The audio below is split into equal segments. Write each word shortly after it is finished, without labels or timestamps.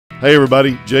Hey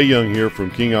everybody, Jay Young here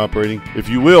from King Operating. If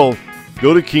you will,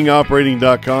 go to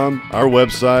kingoperating.com, our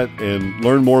website, and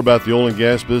learn more about the oil and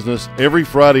gas business. Every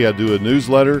Friday I do a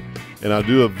newsletter and I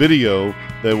do a video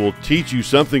that will teach you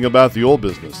something about the oil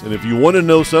business. And if you want to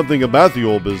know something about the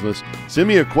oil business, send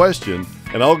me a question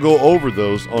and I'll go over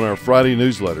those on our Friday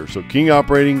newsletter. So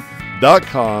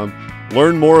kingoperating.com,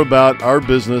 learn more about our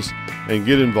business and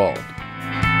get involved.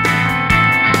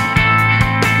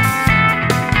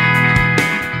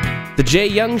 The Jay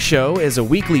Young Show is a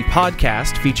weekly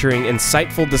podcast featuring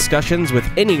insightful discussions with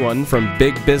anyone from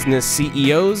big business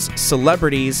CEOs,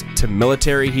 celebrities, to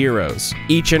military heroes.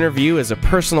 Each interview is a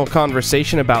personal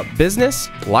conversation about business,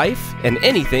 life, and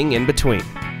anything in between.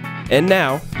 And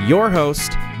now, your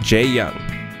host, Jay Young.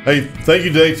 Hey, thank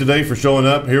you, Dave, today for showing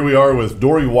up. Here we are with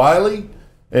Dory Wiley,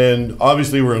 and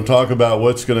obviously we're going to talk about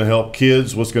what's going to help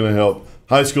kids, what's going to help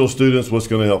high school students, what's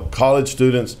going to help college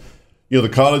students. You know,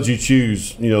 the college you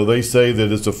choose, you know, they say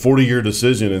that it's a 40-year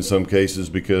decision in some cases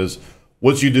because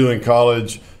what you do in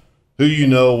college, who you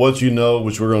know, what you know,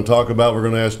 which we're going to talk about. We're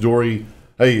going to ask Dory,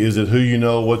 hey, is it who you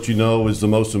know, what you know is the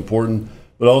most important?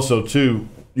 But also, too,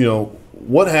 you know,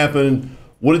 what happened,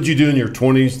 what did you do in your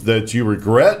 20s that you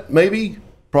regret maybe?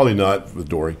 Probably not with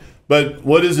Dory. But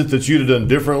what is it that you'd have done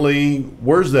differently?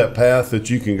 Where's that path that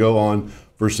you can go on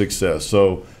for success?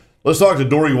 So let's talk to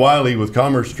Dory Wiley with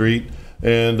Commerce Street.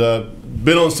 And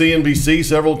been on CNBC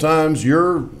several times.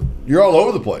 You're all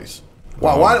over the place.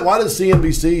 Why does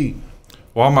CNBC?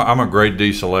 Well, I'm a grade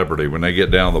D celebrity. When they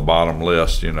get down the bottom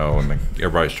list, you know, and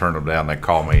everybody's turned them down, they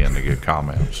call me and they get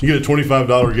comments. You get a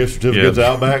 $25 gift certificate to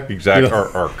Outback? Exactly, You know?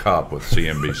 or cup with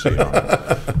CNBC on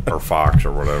it, or Fox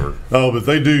or whatever. Oh, but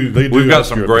they do. We've got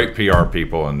some great PR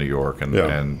people in New York,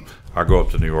 and I go up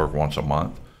to New York once a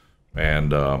month,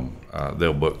 and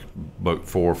they'll book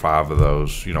 4 or 5 of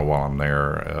those, you know, while I'm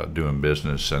there doing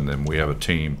business, and then we have a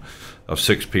team of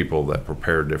 6 people that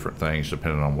prepare different things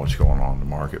depending on what's going on in the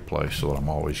marketplace, so that I'm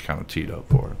always kind of teed up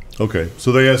for it. Okay,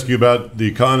 so they ask you about the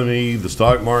economy, the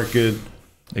stock market.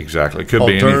 Exactly, it could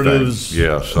be anything.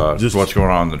 Yes, just what's going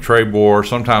on in the trade war.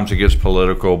 Sometimes it gets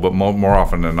political, but more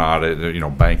often than not, you know,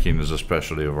 banking is a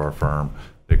specialty of our firm.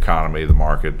 The economy, the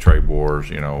market, trade wars,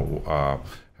 you know.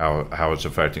 How it's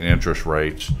affecting interest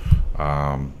rates, you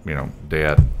know,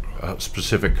 debt,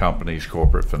 specific companies,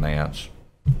 corporate finance.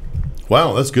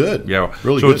 Wow, that's good. Yeah,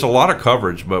 really so good. It's a lot of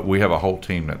coverage, but we have a whole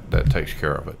team that takes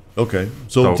care of it. Okay,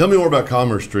 so tell me more about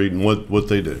Commerce Street and what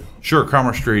they do. Sure,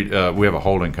 Commerce Street, we have a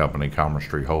holding company, Commerce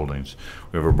Street Holdings.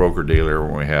 We have a broker-dealer,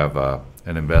 and we have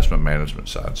an investment management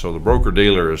side. So the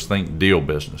broker-dealer is think deal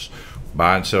business,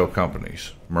 buy and sell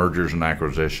companies, mergers and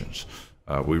acquisitions.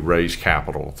 We raise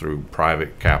capital through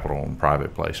private capital and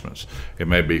private placements. It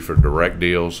may be for direct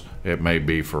deals. It may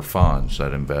be for funds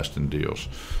that invest in deals.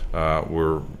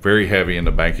 We're very heavy in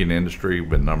the banking industry. We've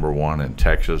been #1 in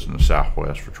Texas and the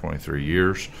Southwest for 23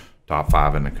 years, top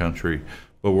 5 in the country.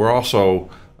 But we're also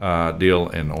deal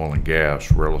in oil and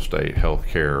gas, real estate,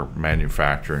 healthcare,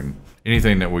 manufacturing,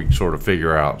 anything that we can sort of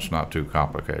figure out. It's not too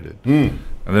complicated. And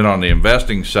then on the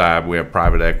investing side, we have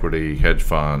private equity, hedge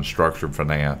funds, structured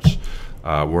finance.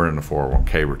 We're in the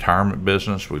 401k retirement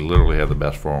business. We literally have the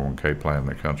best 401k plan in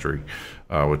the country,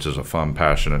 which is a fun,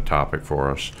 passionate topic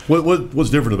for us. What's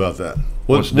different about that?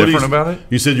 What's different about it?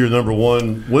 You said you're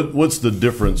 #1. What's the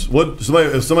difference?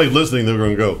 If somebody's listening, they're going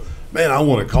to go, man, I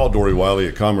want to call Dory Wiley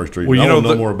at Commerce Street. Well, I want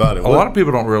to know more about it. A lot of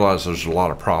people don't realize there's a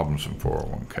lot of problems in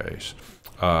 401ks.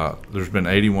 There's been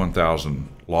 81,000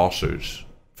 lawsuits,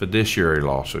 fiduciary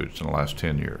lawsuits, in the last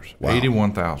 10 years. Wow.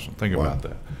 81,000. Think about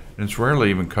that. And it's rarely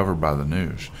even covered by the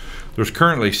news. There's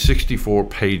currently 64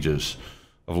 pages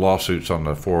of lawsuits on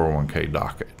the 401k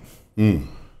docket.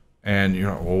 And, you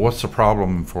know, well, what's the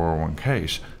problem in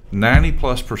 401ks?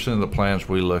 90+% of the plans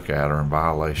we look at are in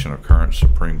violation of current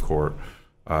Supreme Court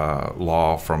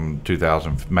law from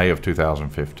May of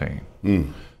 2015.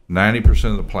 90%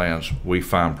 of the plans we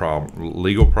find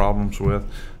legal problems with.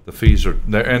 The fees are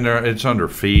there, and it's under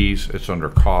fees, it's under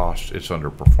cost, it's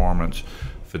under performance,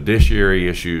 fiduciary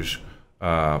issues,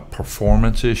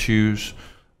 performance issues.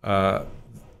 You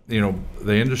know,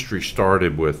 the industry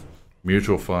started with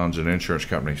mutual funds and insurance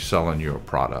companies selling you a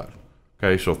product.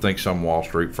 Okay, so think some Wall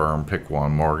Street firm, pick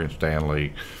one, Morgan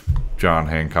Stanley, John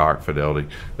Hancock, Fidelity.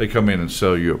 They come in and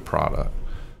sell you a product.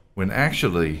 When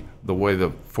actually the way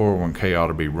the 401k ought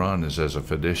to be run is as a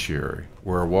fiduciary,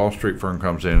 where a Wall Street firm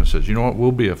comes in and says, you know what,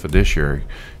 we'll be a fiduciary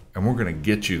and we're going to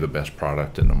get you the best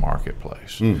product in the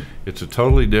marketplace. It's a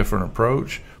totally different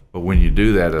approach, but when you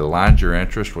do that, it aligns your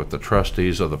interest with the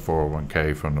trustees of the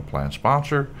 401k from the plan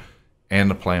sponsor and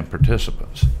the plan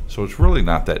participants. So it's really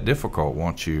not that difficult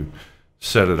once you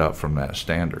set it up from that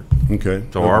standard. Okay.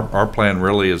 So our plan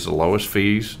really is the lowest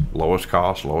fees, lowest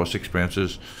costs, lowest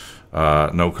expenses,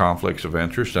 no conflicts of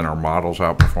interest, and our models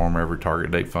outperform every target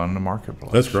date fund in the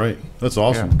marketplace. That's great. That's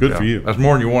awesome. Good for you. That's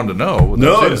more than you wanted to know.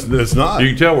 No, it's not. You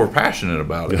can tell we're passionate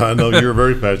about it. I know you're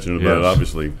very passionate about it,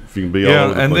 obviously. If you can be all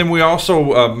over the and place. then we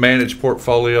also manage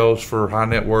portfolios for high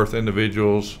net worth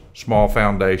individuals, small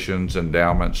foundations,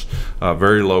 endowments,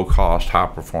 very low cost, high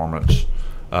performance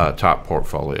top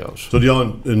portfolios. So do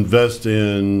y'all invest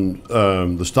in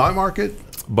the stock market?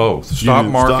 Both stock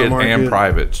market and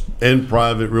private. And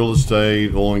private real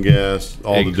estate, oil and gas,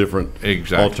 all the different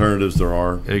alternatives there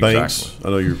are. Exactly. Banks, I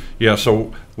know you're. Yeah,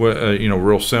 so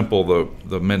real simple.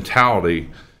 The mentality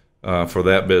for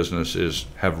that business is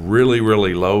have really,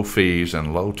 really low fees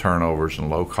and low turnovers and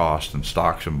low cost in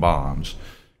stocks and bonds,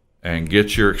 and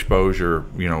get your exposure,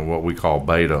 what we call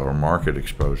beta or market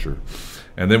exposure.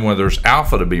 And then when there's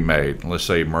alpha to be made, let's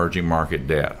say emerging market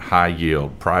debt, high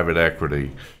yield, private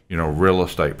equity, real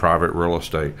estate, private real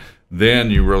estate,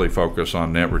 then you really focus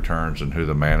on net returns and who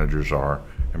the managers are,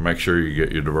 and make sure you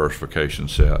get your diversification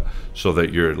set so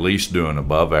that you're at least doing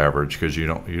above average, because you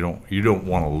don't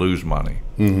want to lose money.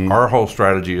 Mm-hmm. Our whole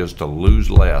strategy is to lose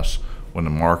less when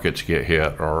the markets get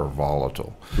hit or are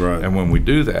volatile. Right. And when we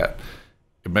do that,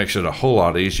 it makes it a whole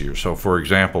lot easier. So, for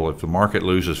example, if the market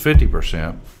loses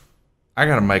 50%, I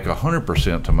got to make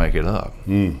 100% to make it up.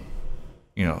 Mm.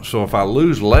 So if I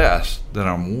lose less, then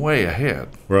I'm way ahead.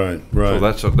 Right.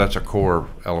 So that's a core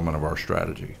element of our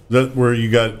strategy. That where you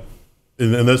got,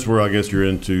 and that's where I guess you're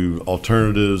into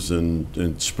alternatives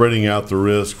and spreading out the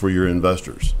risk for your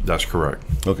investors. That's correct.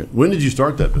 Okay. When did you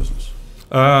start that business?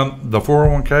 The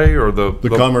 401k or the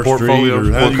Commerce portfolios?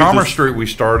 Street? Well, Commerce Street we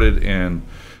started in.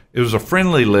 It was a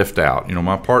friendly lift out.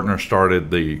 My partner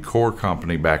started the core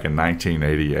company back in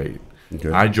 1988. Okay.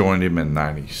 I joined him in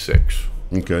 96.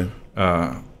 Okay.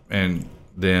 And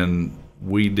then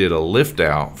we did a lift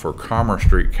out for Commerce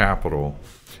Street Capital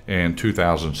in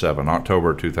 2007,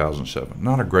 October 2007.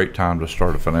 Not a great time to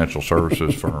start a financial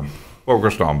services firm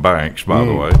focused on banks, by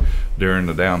the way, during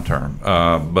the downturn.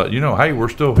 But hey, we're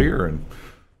still here, and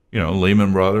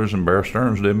Lehman Brothers and Bear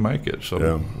Stearns didn't make it,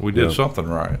 so we did something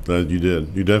right. You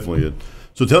did. You definitely did.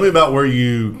 So tell me about where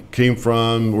you came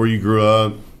from, where you grew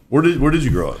up. Where did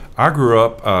you grow up? I grew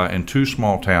up in two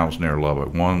small towns near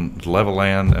Lubbock. One was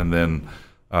Levelland, and then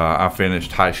I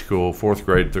finished high school, 4th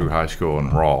grade through high school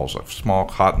in Rawls, a small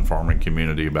cotton farming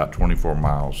community about 24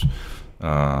 miles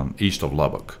east of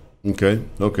Lubbock. Okay.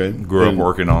 Grew up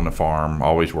working on the farm,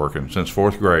 always working. Since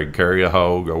 4th grade, carry a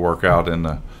hoe, go work out in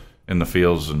the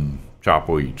fields and chop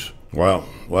weeds. Wow.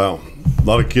 A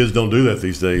lot of kids don't do that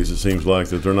these days. It seems like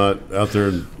that they're not out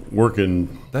there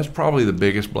working. That's probably the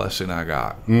biggest blessing I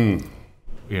got.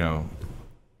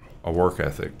 A work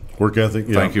ethic. Work ethic.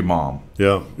 Yeah. Thank you, Mom.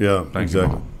 Yeah. Thank exactly. you,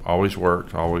 Mom. Always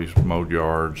worked. Always mowed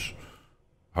yards,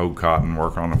 hoed cotton,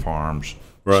 work on the farms.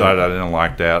 Right. Decided I didn't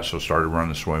like that, so started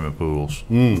running swimming pools.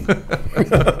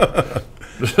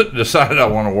 Decided I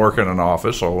want to work in an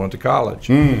office, so I went to college.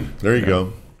 There you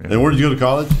go. Yeah. And where did you go to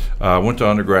college? Went to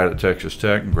undergrad at Texas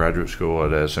Tech and graduate school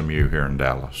at SMU here in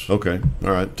Dallas. Okay.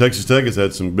 All right. Texas Tech has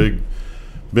had some big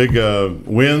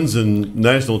wins and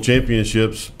national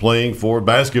championships playing for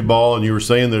basketball, and you were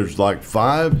saying there's like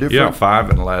 5 different? Yeah,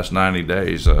 5 in the last 90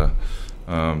 days.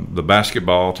 The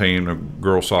basketball team, the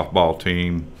girls softball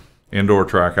team, indoor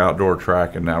track, outdoor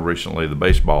track, and now recently the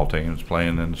baseball team is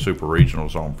playing in the Super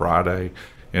Regionals on Friday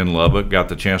in Lubbock. Got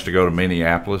the chance to go to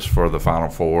Minneapolis for the Final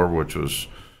Four, which was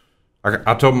 –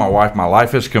 I told my wife, my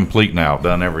life is complete now. I've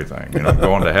done everything.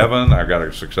 Going to heaven. I got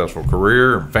a successful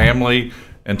career, family,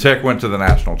 and Tech went to the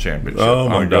national championship. Oh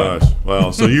my gosh! Wow.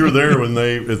 So you were there when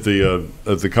they at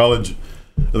the college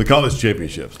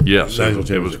championships. Yes,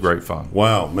 it was great fun.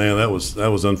 Wow, man, that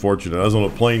was unfortunate. I was on a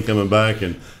plane coming back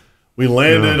and we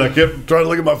landed. Yeah. I kept trying to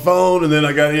look at my phone, and then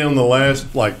I got in the last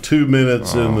 2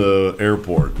 minutes in the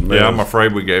airport. Man, I'm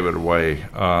afraid we gave it away.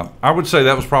 I would say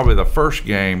that was probably the first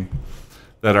game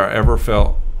that I ever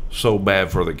felt so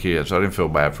bad for the kids. I didn't feel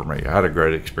bad for me. I had a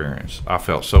great experience. I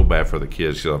felt so bad for the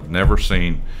kids because I've never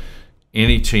seen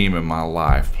any team in my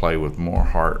life play with more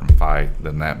heart and fight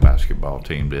than that basketball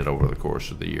team did over the course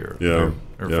of the year. Yeah,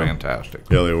 they're fantastic.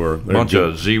 Yeah, they were. A bunch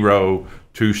of 0,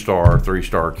 2-star,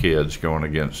 3-star kids going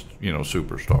against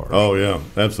superstars. Oh yeah,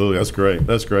 absolutely.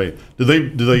 That's great. Do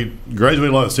they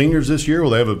graduate a lot of seniors this year? Will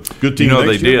they have a good team?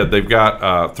 Next year? Did. They've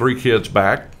got 3 kids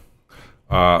back.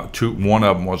 One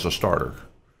of them was a starter.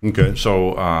 Okay.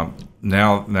 So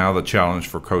now the challenge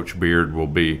for Coach Beard will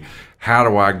be, how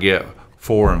do I get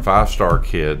 4- and 5-star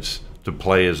kids to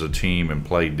play as a team and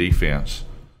play defense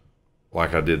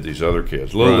like I did these other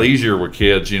kids. A little easier with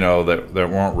kids, that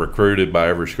weren't recruited by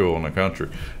every school in the country.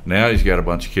 Now he's got a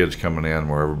bunch of kids coming in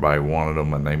where everybody wanted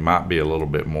them, and they might be a little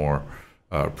bit more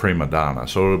prima donna.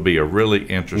 So it'll be a really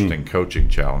interesting coaching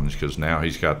challenge, because now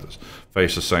he's got to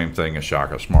face the same thing as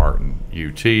Shaka Smart and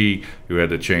UT, who had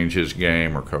to change his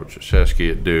game, or Coach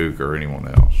Krzyzewski at Duke, or anyone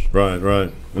else. Right.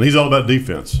 And he's all about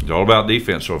defense. It's all about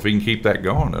defense. So if he can keep that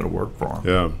going, it'll work for him.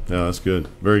 Yeah, that's good.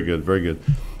 Very good.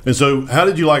 And so how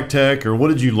did you like Tech, or what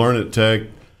did you learn at Tech?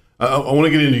 I want to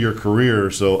get into your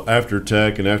career. So after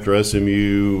Tech and after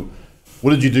SMU, what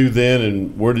did you do then,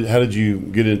 and how did you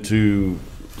get into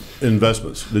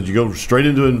investments? Did you go straight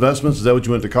into investments? Is that what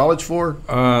you went to college for?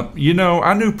 I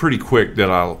knew pretty quick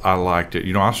that I liked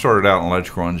it. I started out in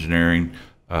electrical engineering.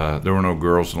 There were no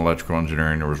girls in electrical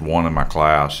engineering. There was one in my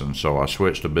class, and so I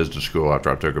switched to business school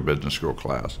after I took a business school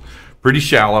class. Pretty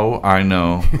shallow, I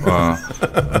know,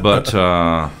 but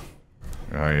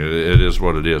it is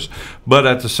what it is. But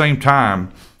at the same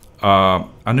time,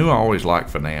 I knew I always liked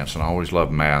finance, and I always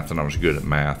loved math, and I was good at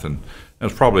math, and it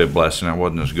was probably a blessing. I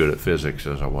wasn't as good at physics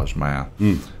as I was math.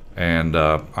 And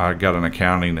I got an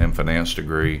accounting and finance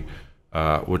degree,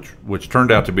 which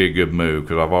turned out to be a good move,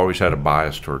 because I've always had a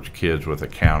bias towards kids with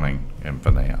accounting and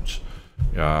finance.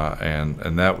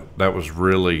 And that was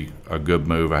really a good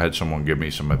move. I had someone give me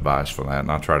some advice for that,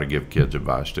 and I try to give kids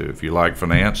advice too. If you like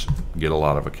finance, get a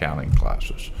lot of accounting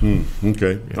classes.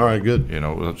 Okay. All right, good. A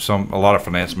lot of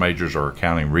finance majors are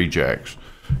accounting rejects.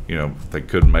 They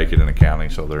couldn't make it in accounting,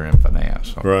 so they're in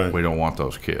finance. So right. We don't want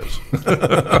those kids.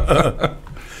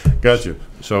 Gotcha.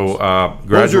 So graduating.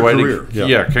 What was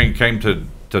your career? Came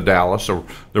to Dallas. So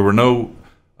there were no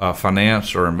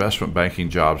finance or investment banking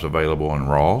jobs available in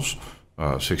Rawls.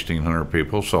 1,600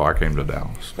 people, so I came to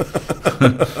Dallas.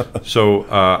 So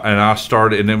and I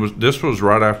started, and this was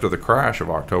right after the crash of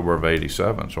October of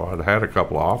 '87. So I'd had a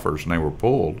couple of offers, and they were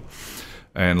pulled.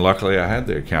 And luckily, I had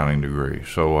the accounting degree.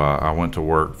 So I went to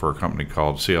work for a company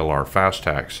called CLR Fast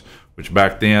Tax, which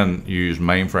back then used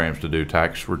mainframes to do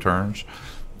tax returns.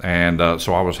 And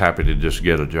so I was happy to just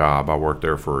get a job. I worked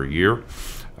there for a year.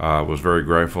 Was very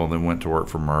grateful, and then went to work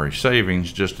for Murray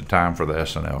Savings just in time for the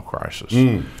S&L crisis.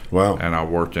 Wow. And I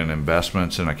worked in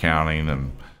investments and accounting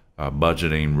and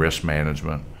budgeting, risk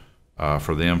management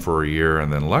for them for a year.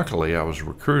 And then luckily I was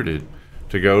recruited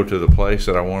to go to the place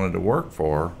that I wanted to work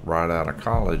for right out of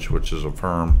college, which is a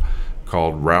firm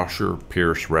called Rauscher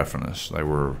Pierce Reffinus. They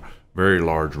were a very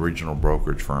large regional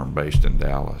brokerage firm based in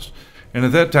Dallas. And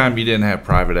at that time, you didn't have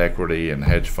private equity and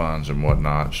hedge funds and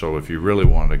whatnot. So if you really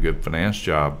wanted a good finance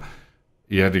job,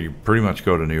 you had to pretty much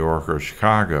go to New York or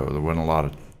Chicago. There wasn't a lot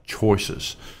of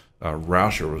choices.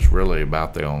 Rauscher was really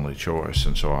about the only choice.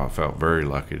 And so I felt very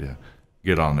lucky to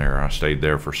get on there. I stayed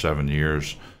there for 7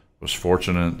 years. Was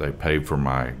fortunate. They paid for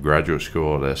my graduate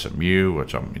school at SMU,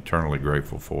 which I'm eternally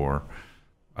grateful for.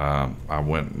 I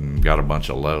went and got a bunch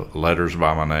of letters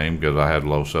by my name because I had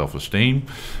low self-esteem,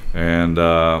 and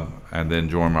then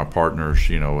joined my partners,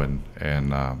 from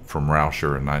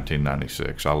Rauscher in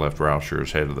 1996. I left Rauscher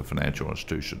as head of the financial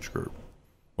institutions group.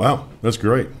 Wow, that's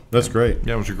great. That's great.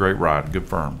 Yeah, it was a great ride. Good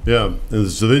firm. Yeah, and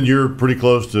so then you're pretty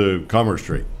close to Commerce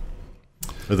Street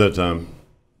at that time.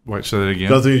 Wait, say that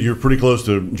again? I think you're pretty close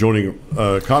to joining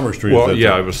Commerce Street. Well,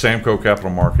 yeah, it was Samco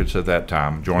Capital Markets at that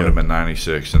time. Joined them in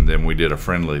 '96, and then we did a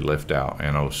friendly lift out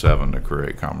in '07 to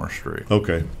create Commerce Street.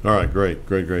 Okay, all right,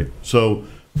 great. So,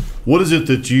 what is it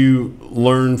that you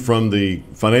learned from the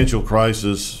financial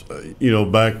crisis?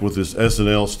 Back with this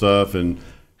S&L stuff, and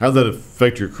how did that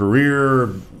affect your career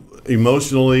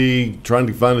emotionally? Trying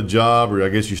to find a job, or I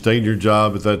guess you stayed in your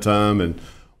job at that time, and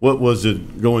what was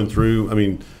it going through? I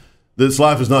mean, this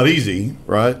life is not easy,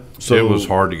 right? So it was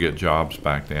hard to get jobs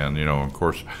back then. Of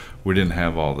course, we didn't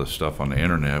have all this stuff on the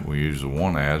internet. We used the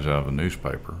one ads out of the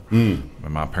newspaper. And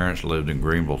my parents lived in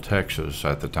Greenville, Texas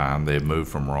at the time. They had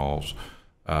moved from Rawls,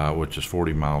 which is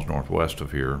 40 miles northeast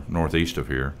of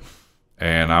here.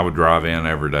 And I would drive in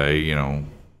every day,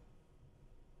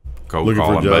 cold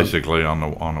calling basically on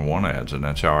the one ads, and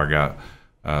that's how I got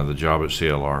the job at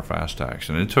CLR Fast Tax.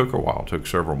 And it took a while. It took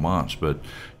several months, but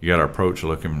you got to approach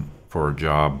looking for a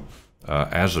job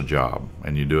as a job,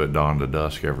 and you do it dawn to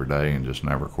dusk every day and just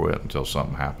never quit until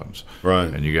something happens.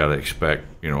 Right. And you got to expect,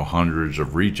 hundreds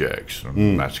of rejects,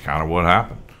 and that's kind of what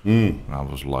happened. And I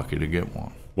was lucky to get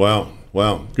one. Wow.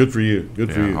 Good for you.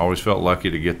 Good for you. I always felt lucky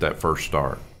to get that first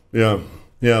start. Yeah.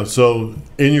 So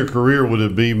in your career, would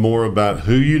it be more about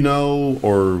who you know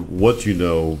or what you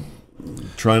know,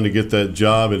 trying to get that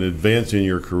job and advance in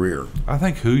your career? I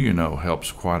think who you know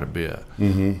helps quite a bit.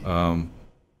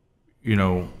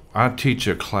 I teach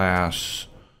a class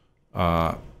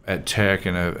at Tech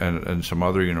and some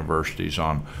other universities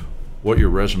on what your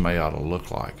resume ought to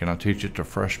look like, and I teach it to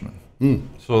freshmen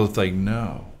so that they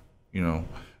know, and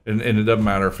it doesn't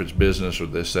matter if it's business or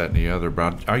this, that, and the other,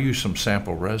 but I use some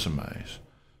sample resumes.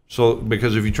 So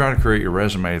because if you try to create your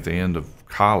resume at the end of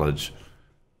college,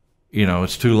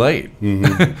 it's too late.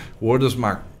 What does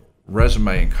my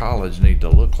resume in college need to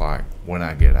look like when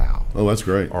I get out? Oh, that's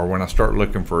great. Or when I start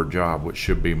looking for a job, which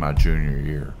should be my junior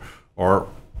year, or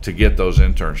to get those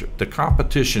internships. The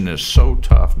competition is so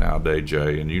tough nowadays,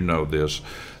 Jay, and you know this,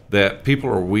 that people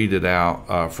are weeded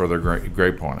out for their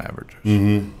grade point averages.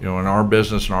 In our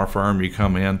business, in our firm, you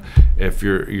come in, if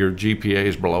your GPA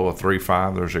is below a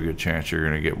 3.5, there's a good chance you're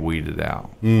going to get weeded out.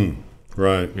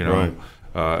 Right. Right.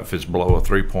 If it's below a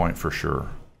 3 point, for sure.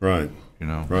 Right.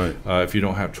 Right. If you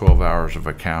don't have 12 hours of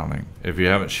accounting, if you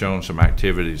haven't shown some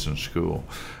activities in school,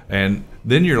 and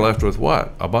then you're left with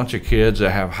what? A bunch of kids that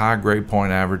have high grade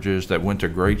point averages, that went to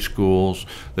great schools,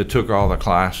 that took all the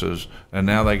classes, and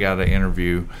now they got to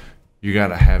interview. You got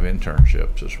to have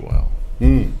internships as well.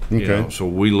 Okay. So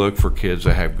we look for kids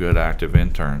that have good active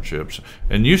internships.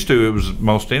 And used to, it was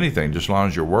most anything, just as long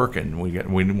as you're working. We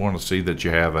want to see that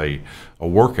you have a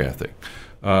work ethic.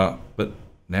 But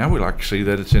now we like to see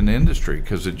that it's in the industry,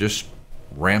 because it just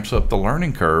ramps up the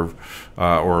learning curve,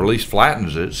 or at least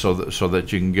flattens it, so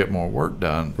that you can get more work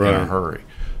done in a hurry.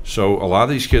 So a lot of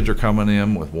these kids are coming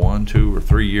in with 1, 2, or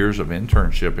 3 years of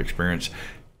internship experience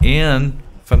in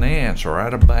finance, or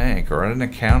at a bank, or at an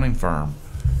accounting firm.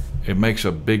 It makes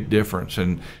a big difference.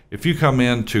 And if you come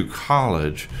into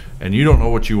college and you don't know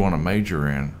what you want to major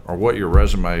in, or what your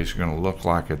resume is going to look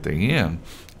like at the end,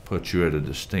 puts you at a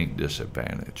distinct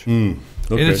disadvantage. Okay.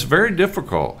 And it's very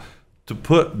difficult to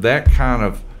put that kind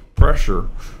of pressure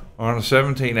on a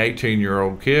 17,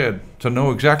 18-year-old kid to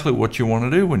know exactly what you want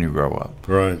to do when you grow up.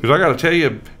 Right. Because I got to tell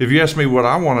you, if you ask me what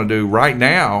I want to do right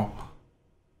now,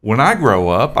 when I grow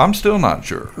up, I'm still not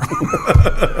sure.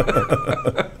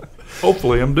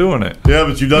 Hopefully, I'm doing it. Yeah,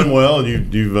 but you've done well,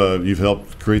 and you've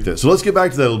helped create that. So let's get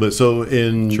back to that a little bit. So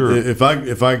Sure. if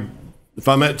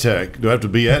I'm at Tech, do I have to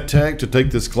be at Tech to take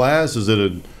this class? Is it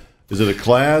a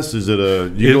class? Is it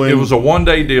a? It was a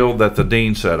one-day deal that the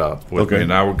dean set up with me,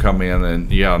 and I would come in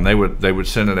and they would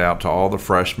send it out to all the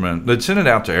freshmen. They'd send it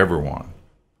out to everyone,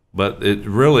 but it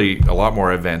really a lot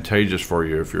more advantageous for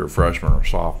you if you're a freshman or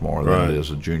sophomore than it is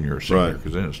a junior or senior,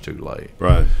 because then it's too late.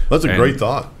 Right. That's a great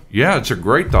thought. Yeah, it's a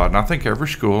great thought, and I think every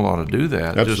school ought to do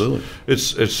that. Absolutely.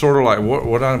 It's sort of like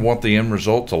what I want the end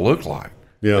result to look like.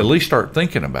 Yeah. At least start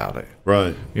thinking about it.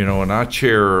 Right. And I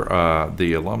chair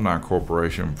the alumni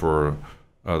corporation for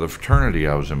the fraternity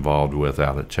I was involved with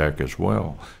out at Tech as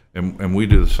well, and we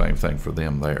do the same thing for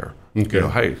them there. Okay.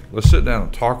 Hey, let's sit down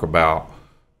and talk about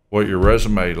what your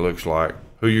resume looks like,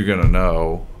 who you're going to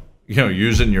know,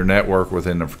 using your network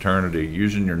within the fraternity,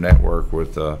 using your network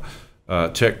with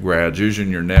Tech grads, using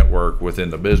your network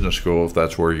within the business school if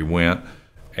that's where you went,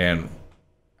 and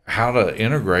how to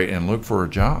integrate and look for a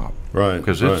job. Right.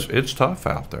 Because it's tough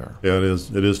out there. Yeah, it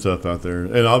is. It is tough out there,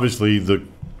 and obviously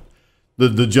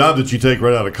the job that you take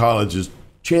right out of college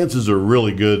chances are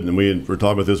really good. And we were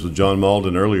talking about this with John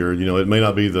Malden earlier. It may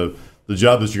not be the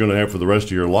job that you're going to have for the rest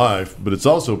of your life, but it's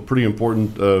also pretty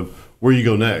important where you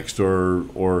go next, or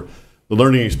the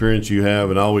learning experience you have.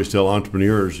 And I always tell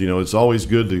entrepreneurs, it's always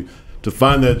good to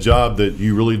find that job that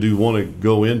you really do want to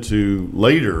go into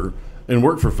later and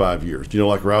work for 5 years.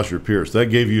 Like Rauscher Pierce, that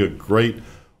gave you a great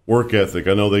work ethic.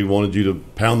 I know they wanted you to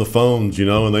pound the phones,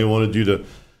 and they wanted you to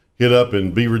hit up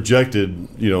and be rejected,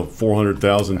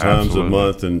 400,000 times Absolutely. a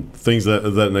month and things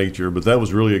of that nature. But that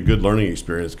was really a good learning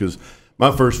experience, because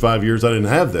my first 5 years I didn't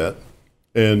have that.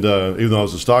 And even though I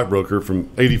was a stockbroker from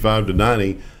 85 to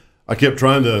 90, I kept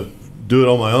trying to do it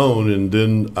on my own. And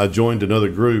then I joined another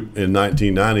group in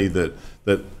 1990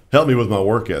 that helped me with my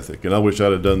work ethic. And I wish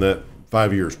I'd have done that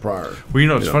 5 years prior.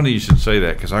 Well, it's funny you should say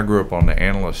that, because I grew up on the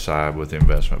analyst side with the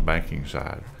investment banking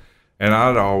side. And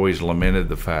I'd always lamented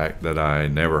the fact that I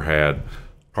never had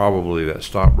probably that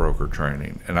stockbroker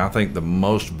training. And I think the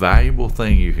most valuable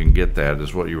thing you can get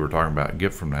is what you were talking about,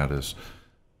 get from that is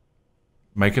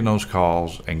making those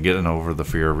calls and getting over the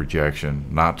fear of rejection,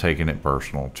 not taking it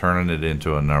personal, turning it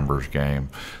into a numbers game.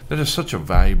 That is such a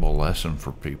valuable lesson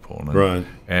for people. Right.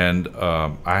 And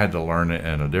I had to learn it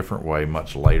in a different way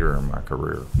much later in my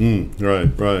career.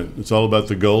 Right. It's all about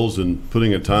the goals and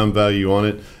putting a time value on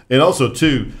it. And also,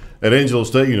 too, at Angelo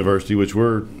State University, which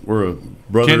we're a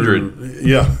brother. Kindred.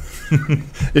 Yeah,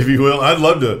 if you will. I'd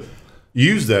love to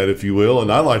use that, if you will,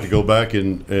 and I'd like to go back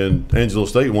and Angelo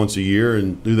State once a year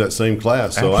and do that same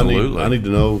class. So Absolutely. I need to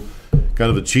know kind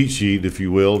kind of a cheat sheet, if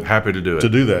you will. Happy to do it. To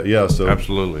do that, yeah. So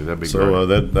absolutely, that'd be great. So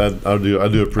that I do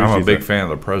appreciate. I'm a big that. fan of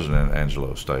the president at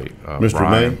Angelo State, Mr.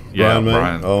 Brian. May. Yeah,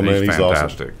 Brian. Oh man, he's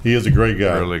fantastic. Awesome. He is a great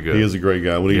guy. Really good. He is a great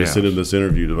guy. We need to send him this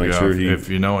interview to make sure he. If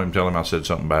you know him, tell him I said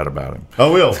something bad about him. I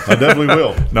will. I definitely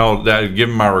will. No, give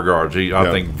him my regards.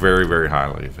 I think very, very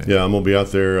highly of him. Yeah, I'm gonna be out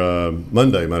there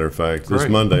Monday. Matter of fact, Great. this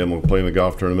Monday I'm gonna play in the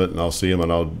golf tournament, and I'll see him,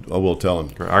 and I will tell him.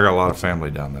 Great. I got a lot of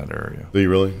family down that area. Do you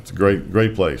really? It's a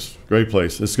great place. Great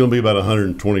place. It's gonna be about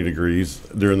 120 degrees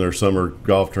during their summer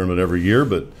golf tournament every year,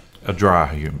 but a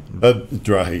dry heat.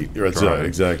 Dry heat. That's right.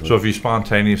 Exactly. So if you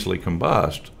spontaneously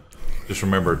combust, just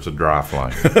remember it's a dry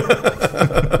flame.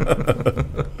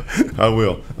 I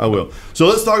will. So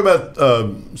let's talk about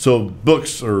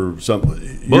books or something.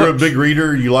 Books. You're a big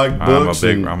reader. You like books.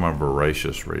 I'm a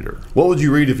voracious reader. What would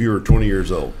you read if you were 20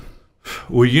 years old?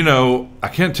 Well, I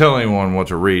can't tell anyone what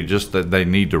to read, just that they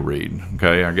need to read.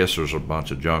 Okay, I guess there's a bunch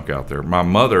of junk out there. My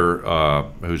mother,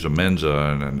 who's a Mensa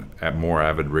and a more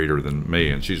avid reader than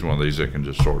me, and she's one of these that can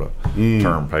just sort of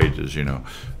turn pages.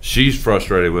 She's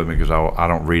frustrated with me because I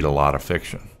don't read a lot of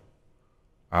fiction.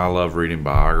 I love reading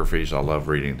biographies. I love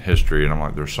reading history, and I'm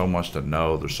like, there's so much to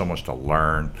know. There's so much to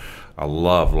learn. I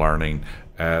love learning.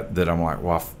 That I'm like,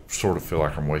 well, I sort of feel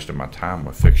like I'm wasting my time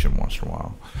with fiction once in a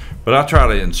while. But I try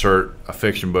to insert a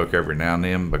fiction book every now and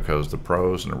then because the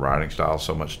prose and the writing style is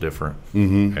so much different,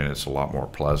 and it's a lot more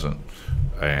pleasant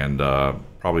and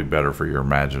probably better for your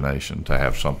imagination to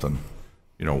have something,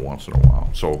 once in a while.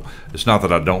 So it's not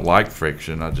that I don't like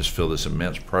fiction. I just feel this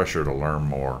immense pressure to learn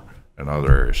more in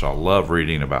other areas. So I love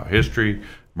reading about history,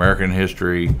 American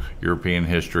history, European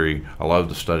history. I love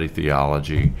to study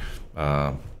theology.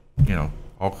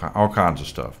 All kinds of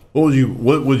stuff. What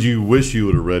would you wish you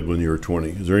would have read when you were 20?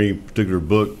 Is there any particular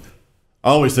book? I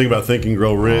always think about Think and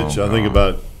Grow Rich. I think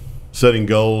about setting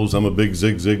goals. I'm a big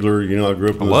Zig Ziglar. I grew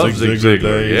up in the Zig Ziglar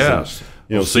days. Yes.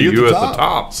 And, see you at the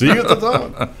top. See you at the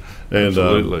top. And,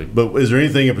 absolutely. But is there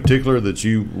anything in particular that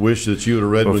you wish that you would have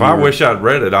read? Well, if I wish I'd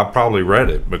read it, I probably read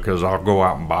it because I'll go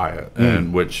out and buy it.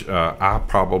 And which I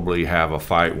probably have a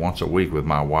fight once a week with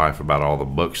my wife about all the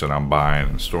books that I'm buying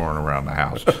and storing around the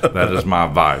house. That is my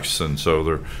vice. And so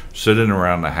they're sitting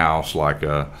around the house like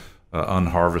a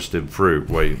unharvested fruit,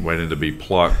 waiting to be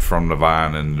plucked from the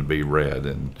vine and to be read.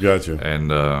 And gotcha.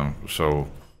 And so.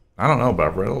 I don't know, but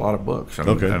I've read a lot of books, and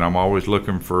I'm always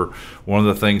looking for one of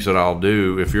the things that I'll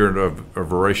do. If you're a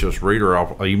voracious reader,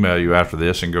 I'll email you after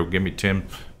this and go give me 10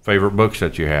 favorite books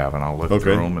that you have, and I'll look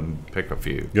through them and pick a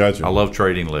few. Gotcha. I love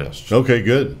trading lists. Okay,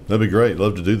 good. That'd be great.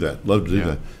 Love to do that.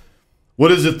 That. What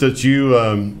is it that you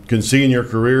can see in your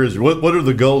career? What are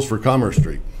the goals for Commerce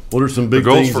Street? What are some big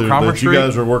things that you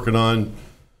guys are working on?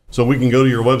 So we can go to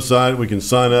your website, we can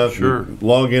sign up,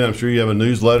 log in. I'm sure you have a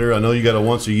newsletter. I know you got a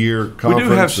once-a-year conference. We do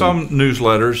have some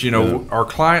newsletters. Our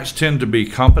clients tend to be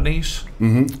companies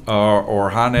or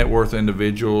high-net-worth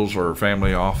individuals or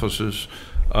family offices.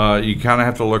 You kind of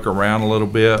have to look around a little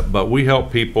bit, but we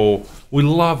help people. We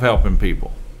love helping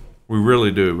people. We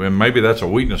really do. And maybe that's a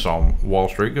weakness on Wall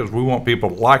Street because we want people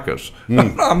to like us.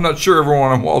 I'm not sure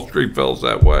everyone on Wall Street feels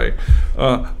that way.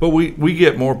 But we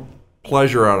get more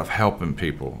pleasure out of helping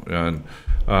people. And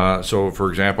so, for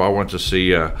example, I went to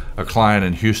see a client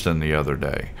in Houston the other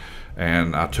day,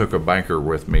 and I took a banker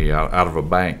with me out of a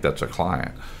bank that's a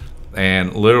client.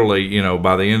 And literally,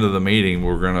 by the end of the meeting,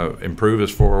 we're going to improve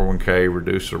his 401k,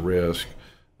 reduce the risk,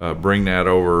 bring that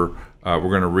over.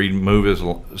 We're going to move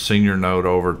his senior note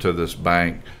over to this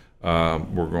bank.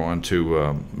 We're going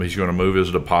to he's going to move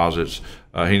his deposits.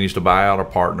 He needs to buy out a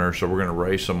partner, so we're going to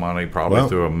raise some money probably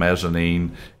through a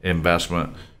mezzanine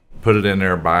investment, put it in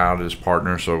there, buy out his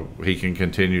partner so he can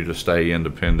continue to stay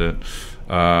independent.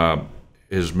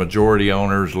 His majority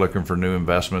owner is looking for new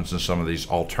investments in some of these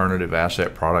alternative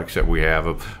asset products that we have,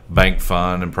 a bank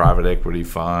fund and private equity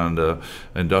fund,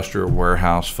 industrial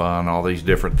warehouse fund, all these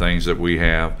different things that we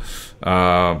have.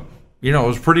 It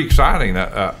was pretty exciting.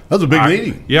 That was a big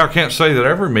meeting. Yeah, I can't say that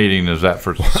every meeting is that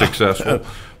successful,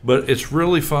 but it's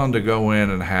really fun to go in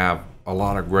and have a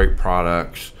lot of great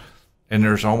products, and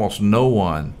there's almost no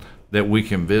one that we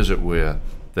can visit with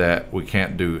that we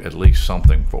can't do at least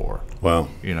something for. Wow.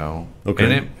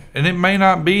 Okay. And it may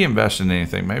not be investing in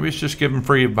anything. Maybe it's just giving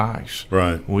free advice.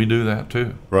 Right. We do that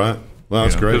too. Right. Well,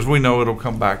 that's great. Because we know it'll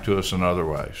come back to us in other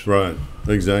ways. Right.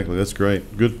 Exactly. That's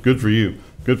great. Good for you.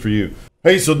 Good for you.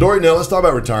 Hey, so Dory, now let's talk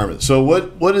about retirement. So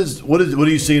what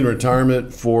do you see in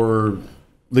retirement for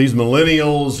these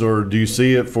millennials, or do you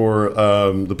see it for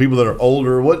the people that are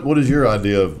older? What is your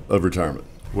idea of retirement?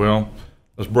 Well,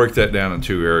 let's break that down in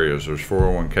two areas. There's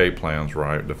 401k plans,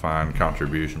 right? Defined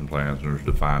contribution plans, and there's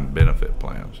defined benefit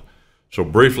plans. So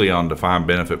briefly on defined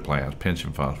benefit plans,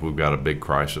 pension funds, we've got a big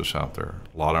crisis out there.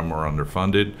 A lot of them are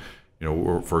underfunded. You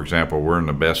know, for example, we're in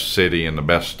the best city, in the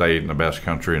best state, in the best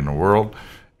country in the world,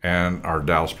 and our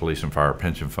Dallas Police and Fire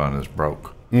pension fund is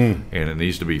broke. And it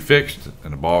needs to be fixed,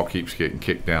 and the ball keeps getting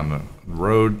kicked down the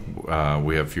road.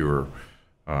 We have fewer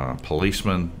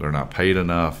policemen. They're not paid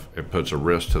enough. It puts a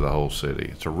risk to the whole city.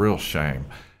 It's a real shame.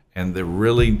 And it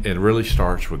really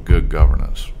starts with good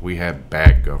governance. We have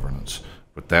bad governance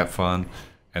with that fund,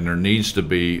 and there needs to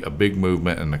be a big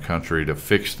movement in the country to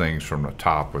fix things from the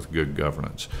top with good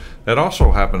governance. That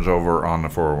also happens over on the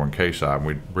 401k side.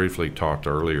 We briefly talked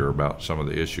earlier about some of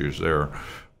the issues there,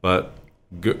 but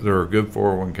there are good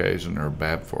 401ks and there are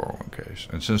bad 401ks.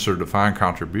 And since they're defined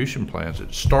contribution plans,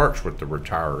 it starts with the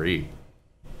retiree.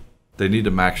 They need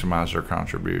to maximize their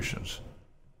contributions.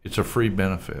 It's a free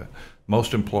benefit.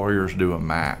 Most employers do a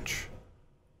match.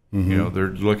 You know,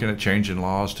 they're looking at changing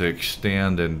laws to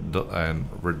extend and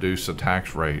reduce the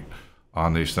tax rate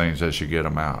on these things as you get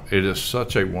them out. It is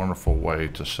such a wonderful way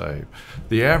to save.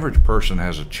 The average person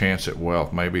has a chance at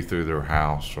wealth, maybe through their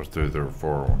house or through their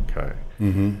 401k.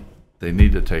 They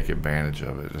need to take advantage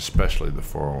of it, especially the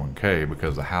 401k,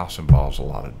 because the house involves a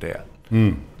lot of debt.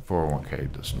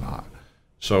 401k does not.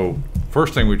 So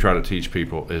first thing we try to teach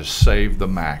people is save the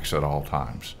max at all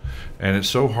times. And it's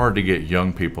so hard to get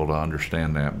young people to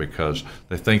understand that because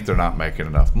they think they're not making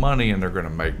enough money and they're going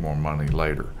to make more money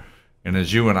later. And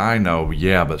as you and I know,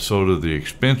 yeah, but so do the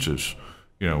expenses.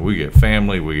 You know, we get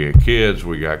family, we get kids,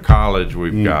 we got college,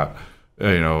 we've got,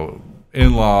 you know,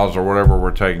 in-laws or whatever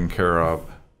we're taking care of.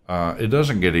 It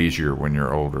doesn't get easier when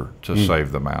you're older to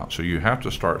save them out. So you have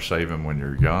to start saving when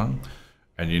you're young,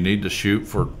 and you need to shoot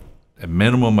for a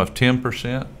minimum of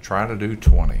 10%, try to do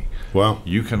 20. Wow.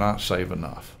 You cannot save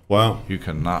enough. Wow. You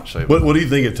cannot save What enough. do you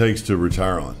think it takes to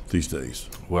retire on these days?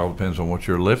 Well, it depends on what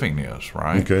your living is,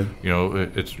 right? Okay. You know,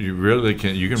 you really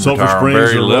can Sulphur retire on Springs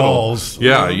very or little. Rawls,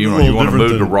 Yeah, you want to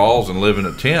move to than- Rawls and live in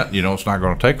a tent. You know, it's not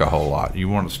going to take a whole lot. You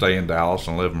want to stay in Dallas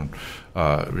and live in,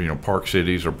 you know, Park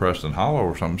Cities or Preston Hollow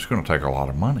or something. It's going to take a lot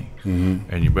of money,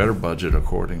 and you better budget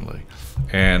accordingly.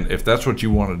 And if that's what you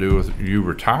want to do with you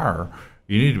retire,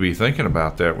 you need to be thinking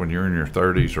about that when you're in your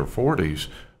 30s or 40s,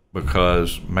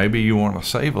 because maybe you want to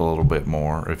save a little bit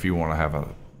more if you want to have a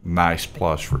nice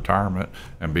plush retirement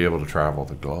and be able to travel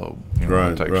the globe. You know,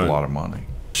 Right, it takes right. a lot of money.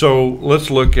 So let's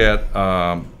look at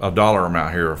a dollar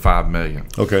amount here of $5 million.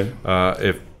 Okay.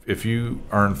 If you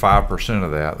earn 5%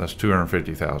 of that, that's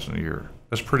 $250,000 a year.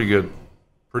 That's pretty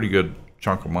good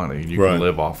chunk of money. You Right. can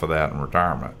live off of that in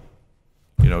retirement.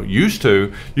 You know, you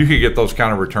could get those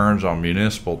kind of returns on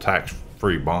municipal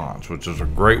tax-free bonds, which is a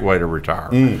great way to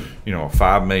retire. You know, a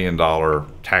 $5 million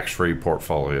tax-free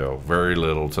portfolio, very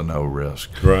little to no risk.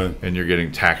 Right. And you're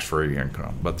getting tax-free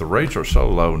income. But the rates are so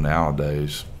low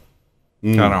nowadays,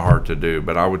 kind of hard to do.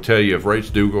 But I would tell you, if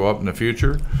rates do go up in the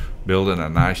future, building a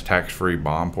nice tax-free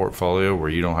bond portfolio where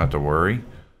you don't have to worry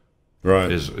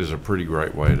Right. is a pretty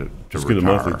great way to Just retire. get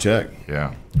a monthly check,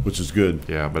 Yeah. which is good.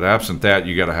 Yeah, but absent that,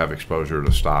 you got to have exposure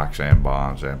to stocks and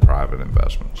bonds and private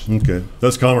investments. Okay.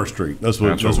 That's Commerce Street. That's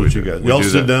what we you do. got. We Y'all do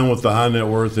sit that. down with the high net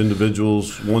worth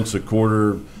individuals once a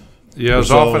quarter. Yeah, or as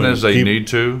so, often and as they keep- need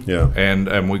to. Yeah.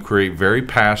 And we create very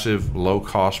passive,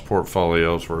 low-cost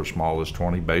portfolios for as small as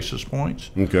 20 basis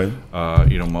points. Okay.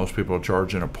 You know, most people are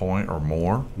charging a point or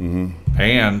more.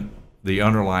 And the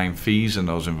underlying fees in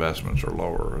those investments are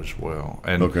lower as well.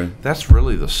 And Okay. that's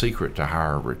really the secret to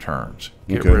higher returns.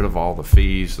 Get Okay. rid of all the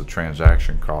fees, the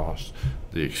transaction costs,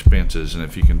 the expenses, and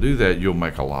if you can do that, you'll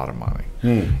make a lot of money.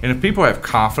 And if people have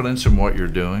confidence in what you're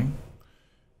doing,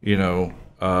 you know,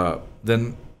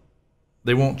 then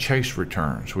they won't chase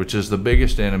returns, which is the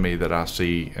biggest enemy that I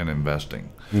see in investing.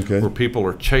 Okay. Where people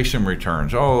are chasing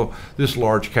returns. Oh, this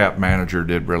large cap manager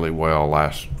did really well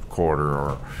last quarter,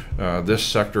 or this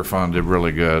sector fund did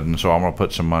really good, and so I'm going to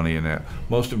put some money in it.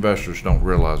 Most investors don't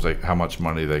realize how much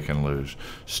money they can lose.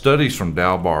 Studies from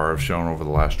Dalbar have shown over the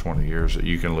last 20 years that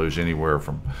you can lose anywhere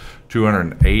from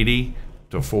 280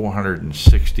 to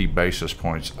 460 basis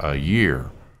points a year.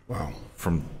 Wow.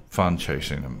 From fund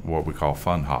chasing, and what we call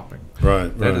fund hopping.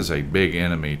 Right. That right. is a big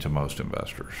enemy to most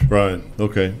investors. Right.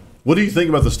 Okay. What do you think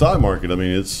about the stock market? I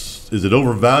mean, is it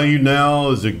overvalued now?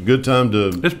 Is it a good time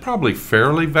to? It's probably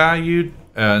fairly valued.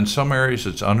 In some areas,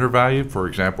 it's undervalued. For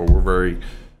example, we're very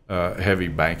heavy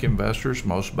bank investors.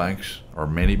 Most banks, or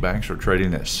many banks, are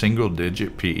trading at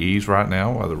single-digit PEs right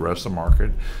now, while the rest of the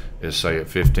market is, say, at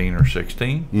 15 or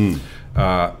 16.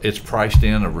 It's priced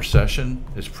in a recession.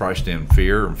 It's priced in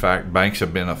fear. In fact, banks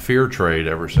have been a fear trade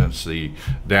ever since the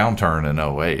downturn in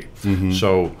 08.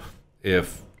 So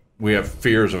if we have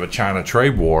fears of a China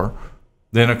trade war,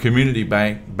 then a community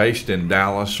bank based in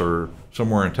Dallas or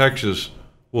somewhere in Texas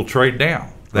will trade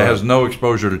down. That has no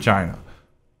exposure to China.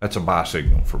 That's a buy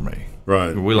signal for me.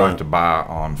 Right. We like to buy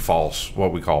on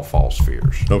what we call false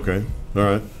fears. Okay. All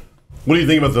right. What do you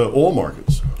think about the oil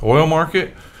markets? Oil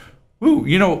market? Ooh,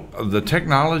 the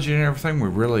technology and everything we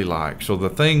really like. So the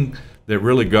thing that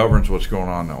really governs what's going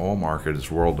on in the oil market is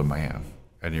world demand.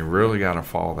 And you really got to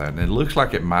follow that. And it looks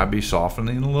like it might be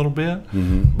softening a little bit,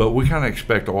 but we kind of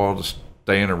expect oil to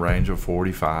stay in a range of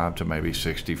 45 to maybe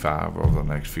 65 over the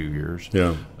next few years.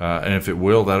 Yeah. And if it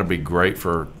will, that'll be great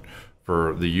for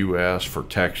the U.S., for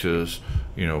Texas.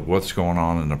 What's going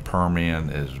on in the Permian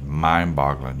is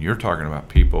mind-boggling. You're talking about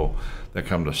people that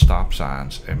come to stop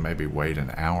signs and maybe wait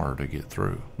an hour to get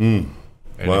through. And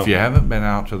if you haven't been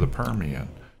out to the Permian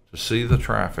to see the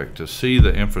traffic, to see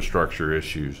the infrastructure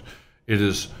issues, it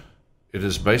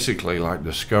is basically like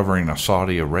discovering a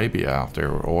Saudi Arabia out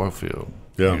there with oil field.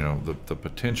 Yeah. The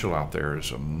potential out there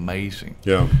is amazing.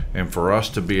 Yeah. And for us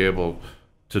to be able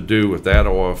to do with that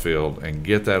oil field and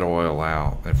get that oil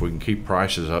out, if we can keep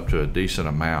prices up to a decent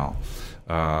amount,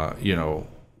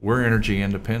 we're energy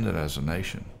independent as a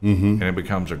nation. And it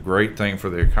becomes a great thing for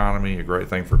the economy, a great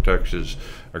thing for Texas,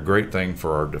 a great thing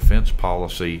for our defense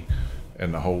policy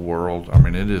and the whole world. I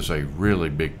mean, it is a really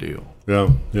big deal. Yeah,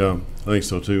 I think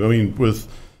so too. I mean, with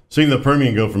seeing the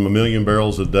Permian go from 1 million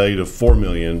barrels a day to 4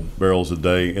 million barrels a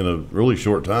day in a really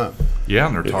short time. Yeah,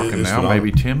 and they're talking now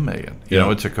maybe 10 million.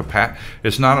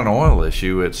 It's not an oil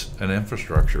issue; it's an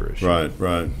infrastructure issue. Right.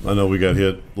 I know we got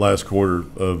hit last quarter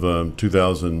of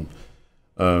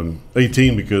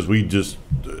 2018 because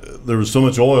there was so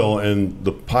much oil and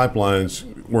the pipelines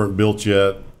weren't built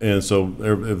yet, and so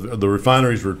the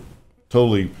refineries were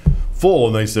totally full,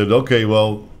 and they said, okay,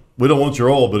 well, we don't want your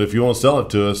oil, but if you want to sell it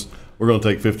to us, we're going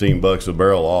to take $15 a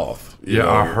barrel off.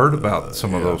 I heard about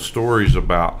some of those stories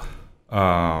about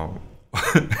how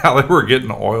they were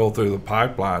getting oil through the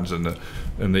pipelines and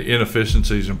the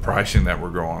inefficiencies in pricing that were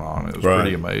going on. It was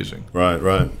pretty amazing.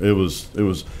 Right. It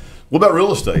was. What about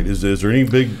real estate? Is there any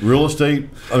big real estate?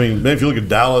 I mean, if you look at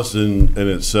Dallas in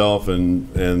itself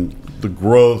and the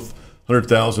growth,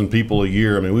 100,000 people a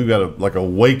year. I mean, we've got a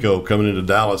Waco coming into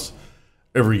Dallas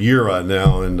every year right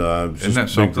now, and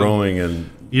just been growing. And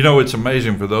it's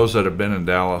amazing for those that have been in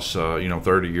Dallas,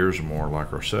 30 years or more,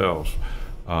 like ourselves.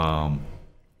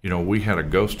 We had a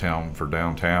ghost town for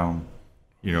downtown,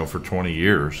 for 20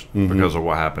 years because of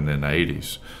what happened in the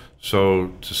 80s.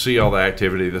 So to see all the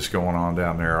activity that's going on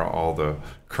down there, all the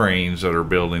cranes that are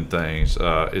building things,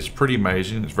 it's pretty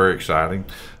amazing. It's very exciting.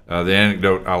 The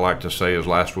anecdote I like to say is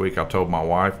last week I told my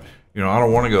wife, I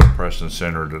don't want to go to Preston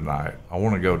Center tonight. I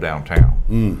want to go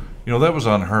downtown. That was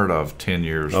unheard of 10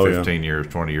 years, 15 years,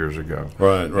 20 years ago.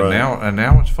 Right. And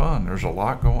now it's fun. There's a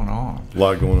lot going on.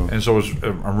 And so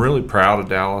I'm really proud of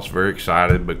Dallas, very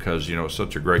excited because, it's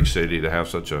such a great city to have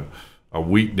such a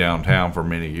weak downtown for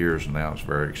many years, and now it's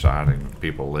very exciting.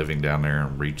 People living down there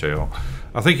in retail.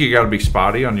 I think you got to be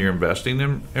spotty on your investing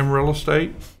in real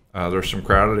estate. There's some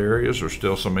crowded areas. There's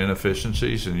still some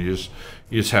inefficiencies, and you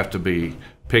just have to be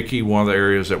picky. One of the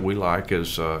areas that we like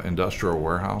is industrial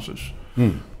warehouses.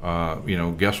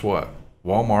 Guess what?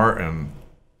 Walmart and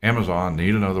Amazon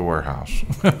need another warehouse.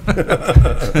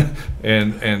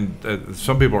 and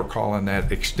some people are calling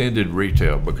that extended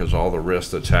retail because all the risk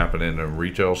that's happening in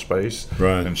retail space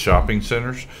and shopping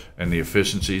centers and the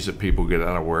efficiencies that people get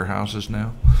out of warehouses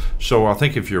now. So I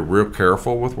think if you're real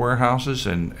careful with warehouses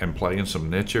and play in some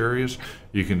niche areas,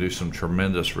 you can do some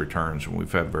tremendous returns, and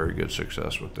we've had very good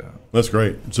success with that. That's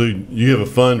great. So you have a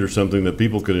fund or something that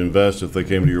people could invest if they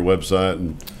came to your website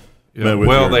and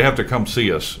they have to come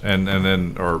see us and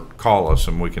then or call us,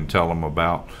 and we can tell them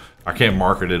about. I can't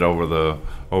market it over the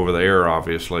air,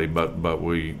 obviously, but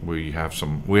we have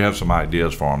some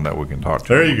ideas for them that we can talk to.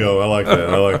 There you go. I like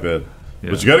that. Yeah.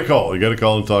 But you got to call. You got to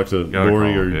call and talk to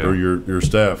Dory or your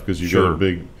staff because you have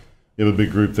a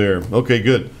big group there. Okay,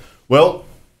 good. Well,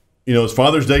 it's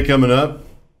Father's Day coming up,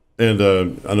 and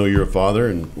I know you're a father,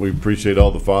 and we appreciate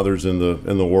all the fathers in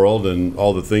the world and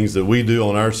all the things that we do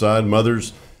on our side.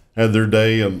 Mothers had their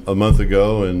day a month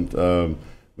ago, and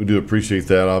we do appreciate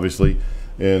that, obviously.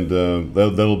 And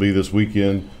that'll be this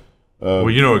weekend. A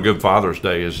good Father's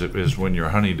Day is when your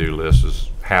honey-do list is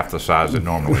half the size it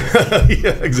normally is.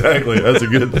 Yeah, exactly. That's a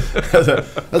good metric.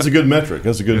 That's a good metric.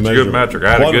 It's a good metric.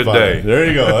 I had a good day. There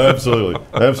you go.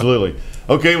 Absolutely.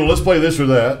 Okay, well, let's play this or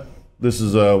that. This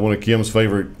is one of Kim's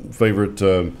favorite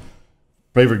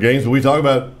games. But we talk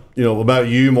about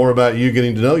more about you,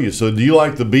 getting to know you. So do you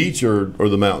like the beach or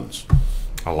the mountains?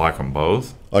 I like them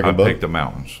both. I'd pick the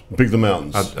mountains. Pick the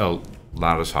mountains.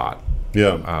 Not as hot.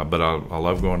 Yeah. But I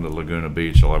love going to Laguna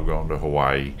Beach. I love going to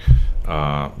Hawaii.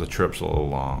 The trip's a little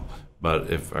long, but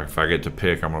if I get to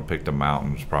pick, I'm going to pick the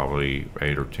mountains probably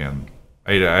 8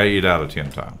 out of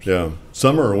 10 times. Yeah.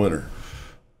 Summer or winter?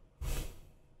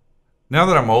 Now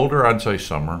that I'm older, I'd say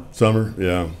summer. Summer,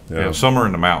 yeah. Yeah, summer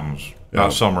in the mountains,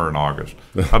 not summer in August.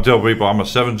 I tell people I'm a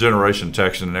 7th-generation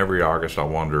Texan, and every August I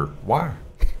wonder, why?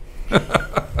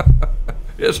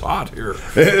 It's hot here.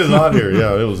 It is hot here,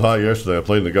 yeah. It was hot yesterday. I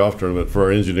played in the golf tournament for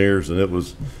our engineers, and it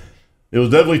was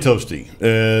definitely toasty,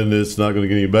 and it's not going to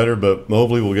get any better, but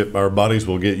hopefully our bodies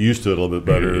will get used to it a little bit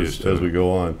better as we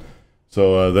go on.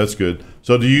 So that's good.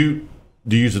 So do you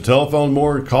use the telephone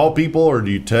more, call people, or do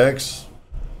you text?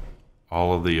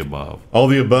 All of the above. All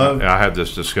the above? I had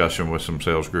this discussion with some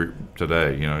sales group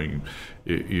today.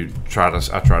 I try to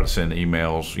send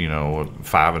emails,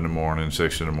 5 in the morning,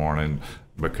 6 in the morning,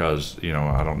 because,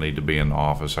 I don't need to be in the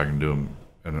office. I can do them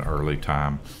in an early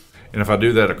time. And if I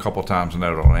do that a couple times and they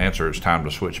don't answer, it's time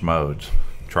to switch modes.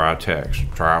 Try a text,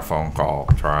 try a phone call,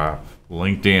 try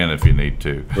LinkedIn if you need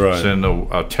to. Right. Send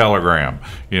a telegram,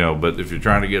 but if you're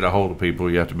trying to get a hold of people,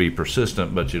 you have to be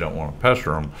persistent, but you don't want to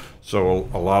pester them. So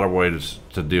a lot of ways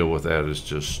to deal with that is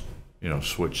just,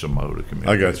 switch the mode of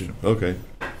communication. I got you. Okay.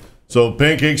 So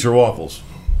pancakes or waffles?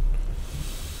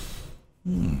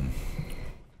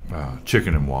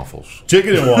 Chicken and waffles.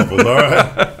 Chicken and waffles, all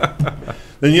right.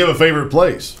 Then you have a favorite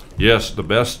place? Yes, the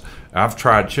best. I've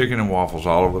tried chicken and waffles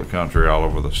all over the country, all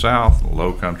over the South, the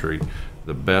Low Country.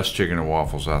 The best chicken and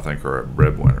waffles, I think, are at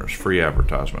Breadwinners. Free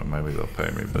advertisement. Maybe they'll pay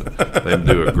me, but they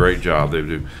do a great job. They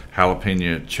do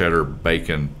jalapeno, cheddar,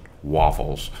 bacon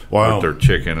waffles with their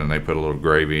chicken, and they put a little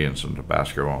gravy and some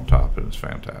Tabasco on top, and it's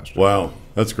fantastic. Wow,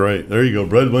 that's great. There you go,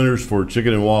 Breadwinners for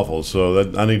chicken and waffles.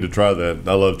 So I need to try that.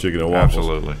 I love chicken and waffles.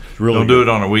 Absolutely. Really Don't do it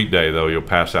on a weekday, though. You'll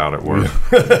pass out at work.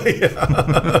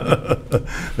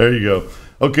 There you go.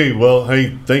 Okay, well,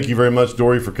 hey, thank you very much,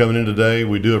 Dory, for coming in today.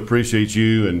 We do appreciate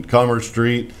you. And Commerce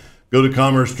Street, go to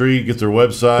Commerce Street, get their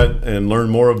website, and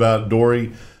learn more about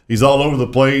Dory. He's all over the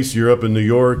place. You're up in New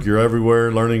York. You're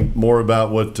everywhere, learning more about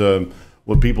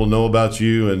what people know about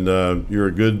you, and you're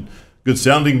a good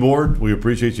sounding board. We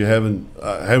appreciate you having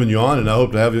you on, and I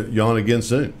hope to have you on again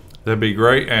soon. That'd be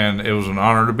great, and it was an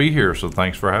honor to be here. So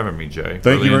thanks for having me, Jay.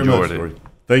 Thank you very much, Dory.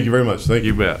 Thank you very much. Thank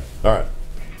you. You bet. All right.